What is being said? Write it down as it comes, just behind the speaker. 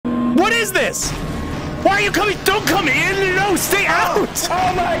What is this? Why are you coming? Don't come in! No, stay out!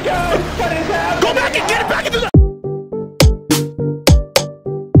 Oh my God! What is happening? Go back and get it back into the...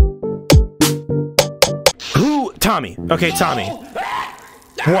 Who? Tommy. Okay, Tommy.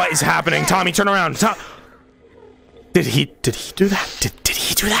 What is happening? Tommy, turn around. Did he do that? Did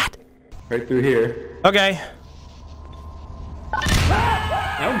he do that? Right through here. Okay.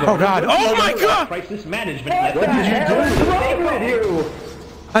 Oh God! Oh my God! Crisis management. What did you do? What's wrong with you?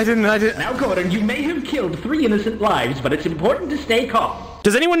 I didn't. Now, Gordon, you may have killed 3 innocent lives, but it's important to stay calm.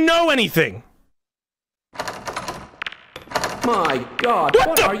 Does anyone know anything? My God,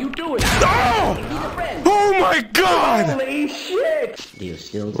 what are you doing? Oh! Oh my God! Holy shit! Do you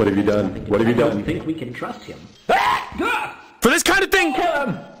still? What have you done? What have you done? Think we can trust him? For this kind of thing,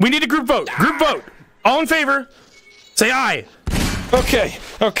 we need a group vote. Group vote. All in favor, say aye. Okay.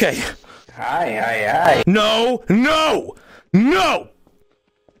 Okay. Aye. No. No. No.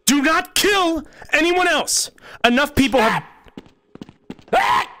 Do not kill anyone else. Enough people have...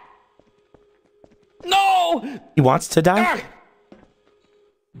 No! He wants to die?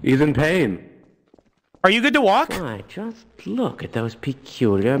 He's in pain. Are you good to walk? Why, just look at those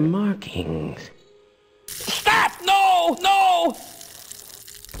peculiar markings. Stop! No! No!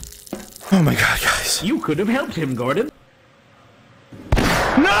 Oh my God, guys. You could have helped him, Gordon.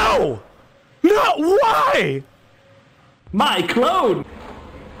 No! No! Why? My clone!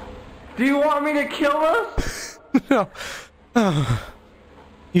 Do you want me to kill us? No.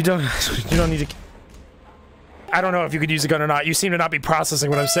 You don't need to... I don't know if you could use a gun or not. You seem to not be processing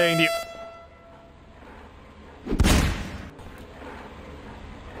what I'm saying to you.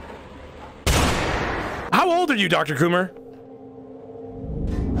 How old are you, Dr. Coomer?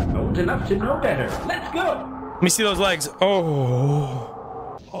 Old enough to know better. Let's go! Let me see those legs.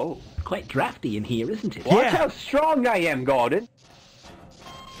 Oh. Oh, quite drafty in here, isn't it? Watch how strong I am, Gordon.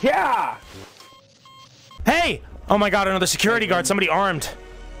 Yeah! Hey! Oh my God, another security guard. Somebody armed.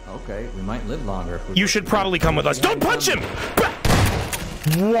 Okay, we might live longer if we... You should probably come with us. Don't punch him!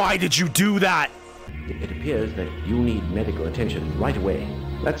 Why did you do that? It appears that you need medical attention right away.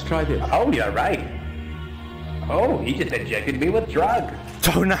 Let's try this. Oh, you're right. Oh, he just injected me with drugs.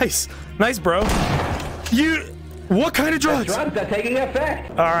 Oh, nice. Nice, bro. You... What kind of drugs? The drugs are taking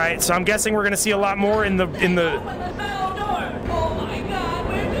effect. All right, so I'm guessing we're gonna see a lot more in the...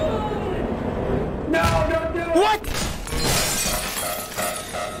 No, don't do it! What?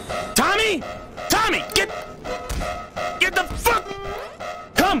 Tommy! Tommy! Get the fuck!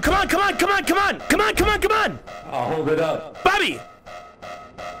 Come on! I'll hold it up. Bobby!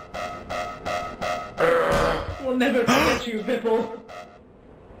 We'll never forget you, Bipple.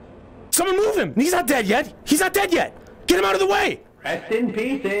 Someone move him! He's not dead yet! Get him out of the way! Rest in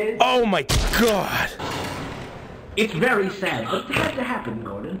pieces. Oh my God! It's very sad, but it had to happen,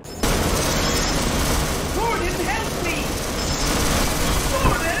 Gordon. Gordon, help me!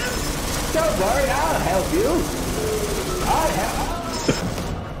 Gordon! Don't worry, I'll help you.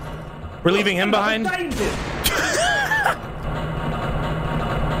 We're leaving him behind?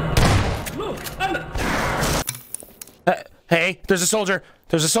 Look, I'm Hey, there's a soldier.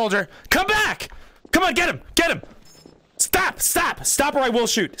 Come back! Come on, get him! Stop or I will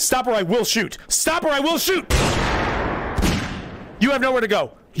shoot. You have nowhere to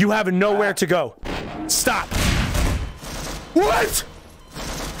go. Stop. What?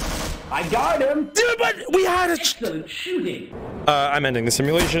 I got him. Dude, but we had a... excellent shooting. I'm ending the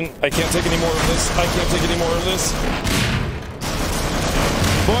simulation. I can't take any more of this.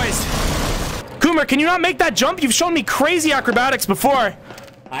 Boys. Coomer, can you not make that jump? You've shown me crazy acrobatics before.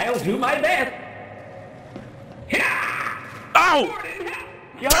 I'll do my best. Ow!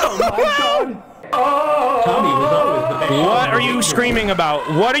 Oh my God. Oh. Tommy was always the best. What are you screaming about?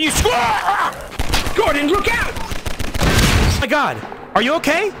 What are you Gordon, look out! Oh my God. Are you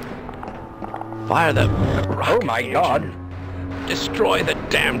okay? Fire the rocket Oh my God. engine. Destroy the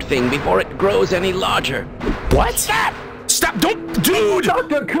damned thing before it grows any larger. What? Stop! Don't, dude!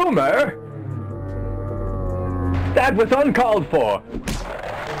 Dr. Coomer. That was uncalled for.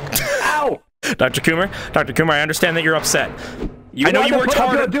 Ow! Dr. Coomer, I understand that you're upset. I know you worked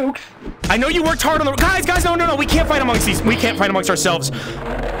hard. I know you worked hard on the... Guys, no. We can't fight amongst these. We can't fight amongst ourselves.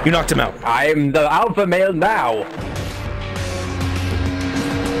 You knocked him out. I'm the alpha male now.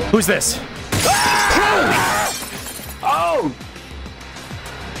 Who's this? Oh!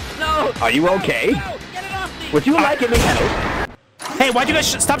 No! Are you okay? Would you like any help? Hey, why'd you guys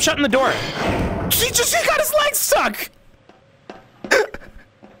stop shutting the door? He got his legs stuck!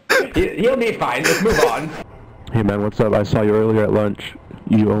 He'll be fine. Let's move on. Hey man, what's up? I saw you earlier at lunch.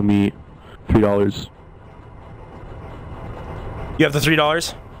 You owe me $3. You have the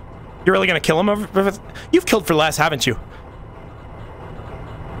 $3? You're really gonna kill him over? You've killed for less, haven't you?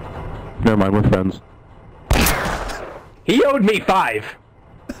 Never mind, we're friends. He owed me 5.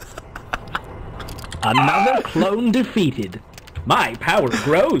 Another clone defeated. My power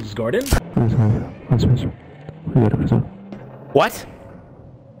grows, Gordon. What?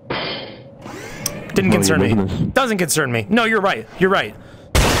 Didn't concern me. Doesn't concern me. No, you're right. You're right.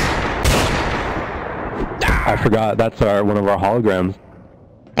 I forgot. That's one of our holograms.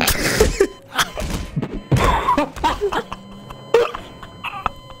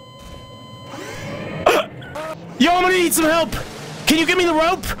 Yo, I'm gonna need some help. Can you give me the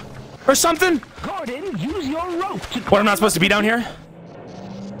rope or something? Gordon, use your rope to... What, I'm not supposed to be down here?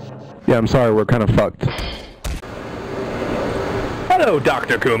 Yeah, I'm sorry. We're kind of fucked. Hello,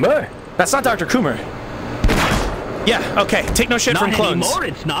 Dr. Kuma. That's not Dr. Coomer. Yeah, okay. Take no shit from clones. Not anymore,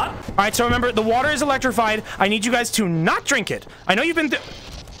 it's not. All right, so remember, the water is electrified. I need you guys to not drink it. I know you've been...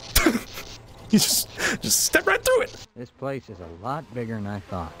 You just step right through it. This place is a lot bigger than I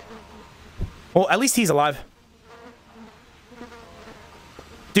thought. Well, at least he's alive.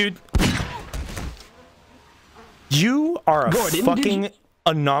 Dude. You are a Gordon, fucking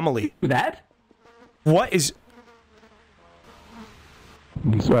anomaly. That? What is...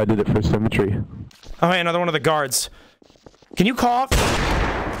 So I did it for symmetry. Oh, hey, another one of the guards. Can you call off?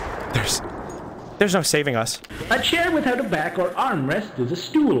 There's no saving us. A chair without a back or armrest is a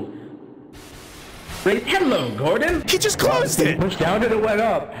stool. Wait, hello, Gordon. He just closed it. Pushed down and it went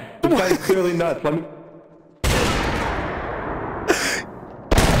up. This guy's clearly nuts. Let me...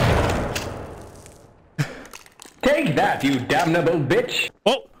 Take that, you damnable bitch.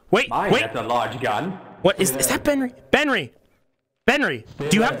 Oh, wait, Mine, wait. that's a large gun. What is that, Benry? Benry,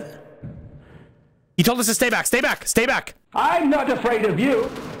 do you have... You told us to stay back, stay back, stay back. I'm not afraid of you.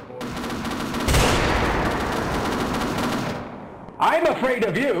 I'm afraid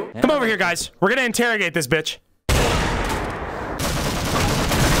of you. Come over here, guys. We're gonna interrogate this bitch.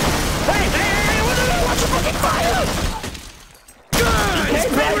 Hey, watch your fucking fire!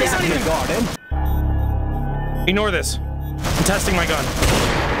 Good! Benry's not even... Ignore this. I'm testing my gun.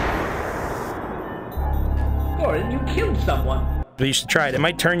 Gordon, you killed someone. But you should try it. It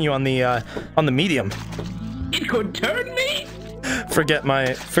might turn you on the medium. It could turn me? Forget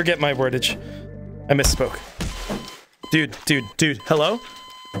my wordage. I misspoke. Dude. Hello?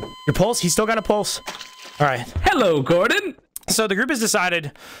 Your pulse? He's still got a pulse. All right. Hello, Gordon. So the group has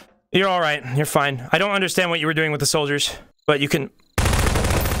decided you're all right. You're fine. I don't understand what you were doing with the soldiers, but you can...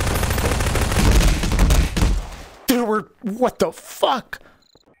 What the fuck?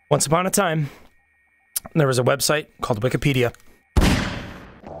 Once upon a time, there was a website called Wikipedia.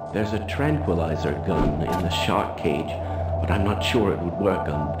 There's a tranquilizer gun in the shark cage, but I'm not sure it would work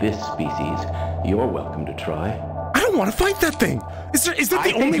on this species. You're welcome to try. I don't want to fight that thing. Is that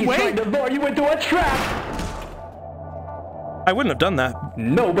the only way? Trying to lure you into a trap. I wouldn't have done that.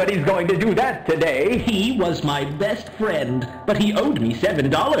 Nobody's going to do that today. He was my best friend, but he owed me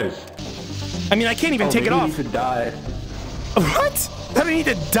 $7. I mean, I can't even take it off. To die. What? I don't need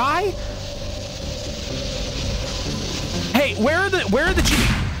to die? Hey, where are the G...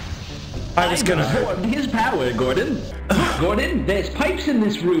 I was gonna... absorbed his power, Gordon. Gordon, there's pipes in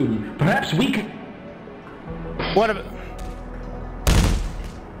this room. Perhaps we could... What about...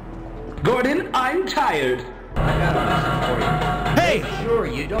 Gordon, I'm tired. Hey! Sure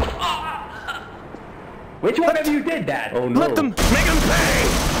you don't. Which one of you did that? Oh no. Let them... Make them pay!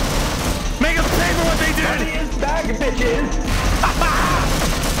 Make them pay for what they did! Money is back, bitches.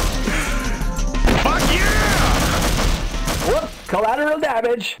 Fuck yeah! Whoops, collateral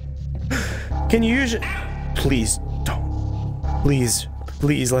damage. Can you use it? Please don't.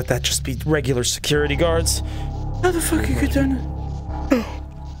 Please let that just be regular security guards. How the fuck you could done it?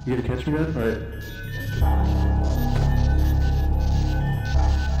 You gonna catch me then? Alright.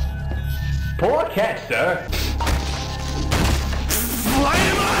 Poor catch, sir. Light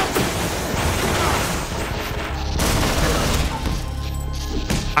him up!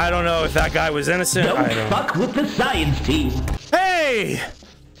 I don't know if that guy was innocent. Don't I don't... fuck with the science team. Hey!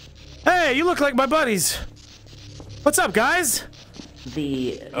 Hey, you look like my buddies. What's up, guys?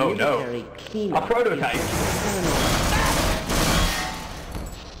 The Oh no, military cleanup a prototype.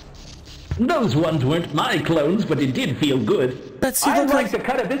 Those ones weren't my clones, but it did feel good. That's I like the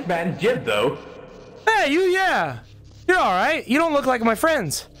cut of this man's jib, though. Hey, you, yeah. You're all right. You don't look like my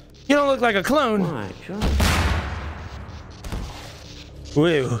friends. You don't look like a clone. My God.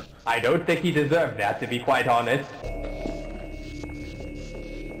 Woo. I don't think he deserved that, to be quite honest.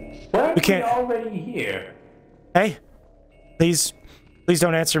 Weren't We can't- already here? Hey, please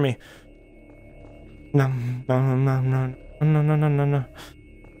don't answer me. No.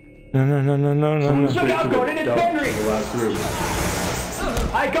 No. Look out, Gordon, it's Henry!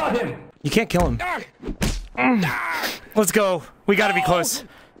 I got him! You can't kill him. Let's go. We gotta be close.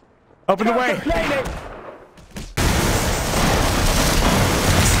 Open the way. Neo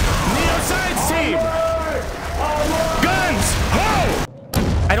Science Team! Guns! Ho!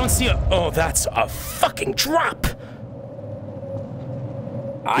 I don't see a... Oh, that's a fucking drop!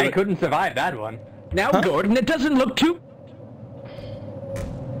 I couldn't survive that one. Now, Gordon, it doesn't look too...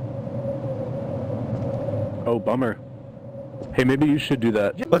 Oh, bummer. Hey, maybe you should do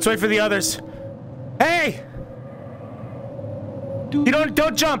that. Let's wait for the others. Hey! You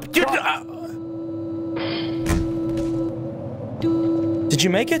don't jump! Did you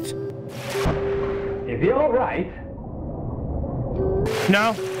make it? Is he alright?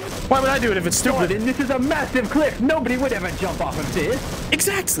 No. Why would I do it if it's stupid? Gordon, this is a massive cliff. Nobody would ever jump off of this.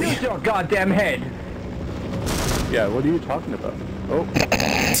 Exactly. Use your goddamn head. Yeah, what are you talking about?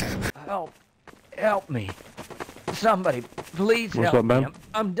 Oh. Help me. Somebody, please What's help up, man? me.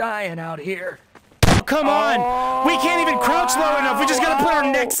 I'm dying out here. Oh, come on! We can't even crouch low enough. We just gotta put our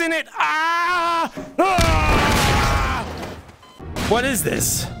necks in it. Ah! Ah! What is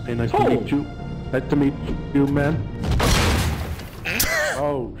this? Hey, nice to meet you. Nice to meet you, man.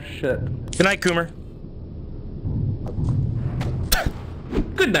 Oh, shit. Good night, Coomer.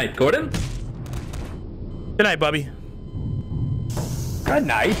 Good night, Gordon. Good night, Bubby. Good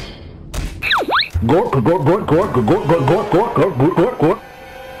night. Oh,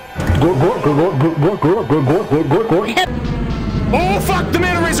 fuck! The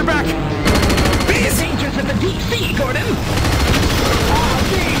manta rays are back! These dangers of the deep sea, Gordon.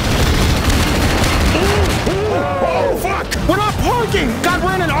 Oh, fuck! We're not parking! God,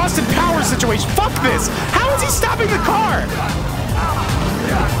 we're in an Austin Powers situation. Fuck this! How is he stopping the car?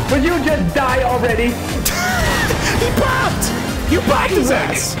 Would you just die already? He popped! You popped his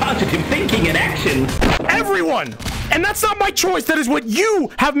ass! Positive thinking in action. Everyone! And that's not my choice. That is what you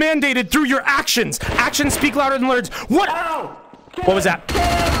have mandated through your actions. Actions speak louder than words. What? Ow! What was that?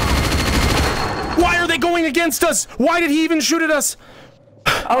 Why are they going against us? Why did he even shoot at us?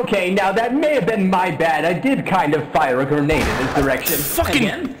 Okay, now that may have been my bad. I did kind of fire a grenade in his direction. Fucking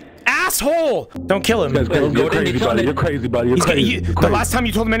Again? asshole! Don't kill him. You're crazy, buddy. You're crazy, buddy. You're crazy. The last time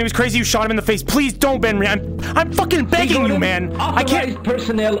you told the man he was crazy, you shot him in the face. Please don't ban me. I'm fucking begging you, man. I can't. Authorized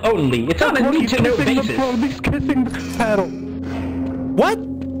personnel only. It's on a need-to-know basis. He's kissing the paddle. What?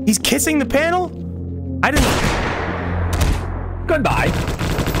 He's kissing the panel? I didn't. Goodbye.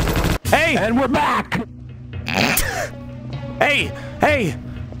 Hey! And we're back! Hey!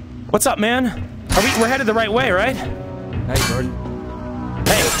 What's up, man? We're headed the right way, right? Hey, Gordon.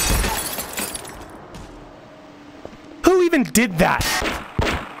 Hey. Who even did that?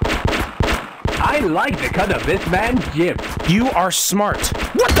 I like the cut of this man's jib. You are smart.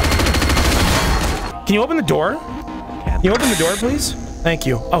 What the? Can you open the door? Can you open the door, please? Thank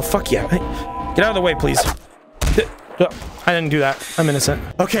you. Oh, fuck yeah. Hey, get out of the way, please. I didn't do that. I'm innocent.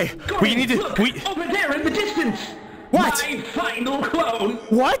 Okay, Gordon, we need to. Look, over there in the distance. What? My final clone.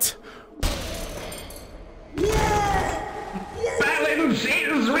 What? Balance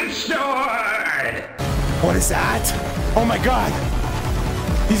is restored. What is that? Oh my god.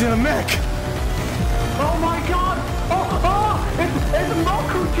 He's in a mech. Oh my god! It's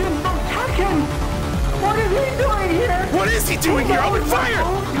Mokujin from Tekken! What is he doing here? What is he doing here? Open fire!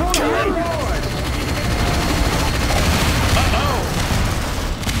 Kill him!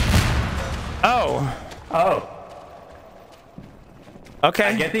 Oh. Okay.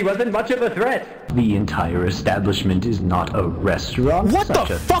 I guess he wasn't much of a threat. The entire establishment is not a restaurant. What the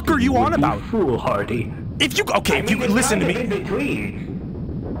fuck are you on about? Foolhardy. If you listen to me. In between.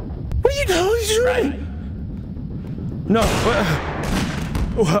 What are you doing? Right. No.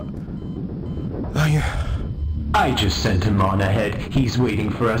 Oh, yeah. I just sent him on ahead. He's waiting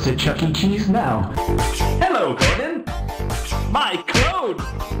for us at Chuck E. Cheese now. Hello, Gordon. My clone.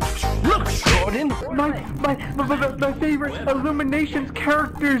 Look, Gordon. My favorite Illuminations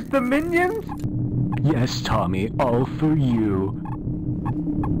characters, the Minions? Yes, Tommy, all for you.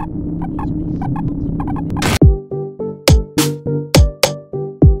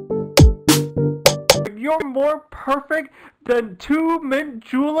 You're more perfect than 2 mint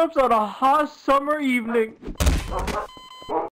juleps on a hot summer evening.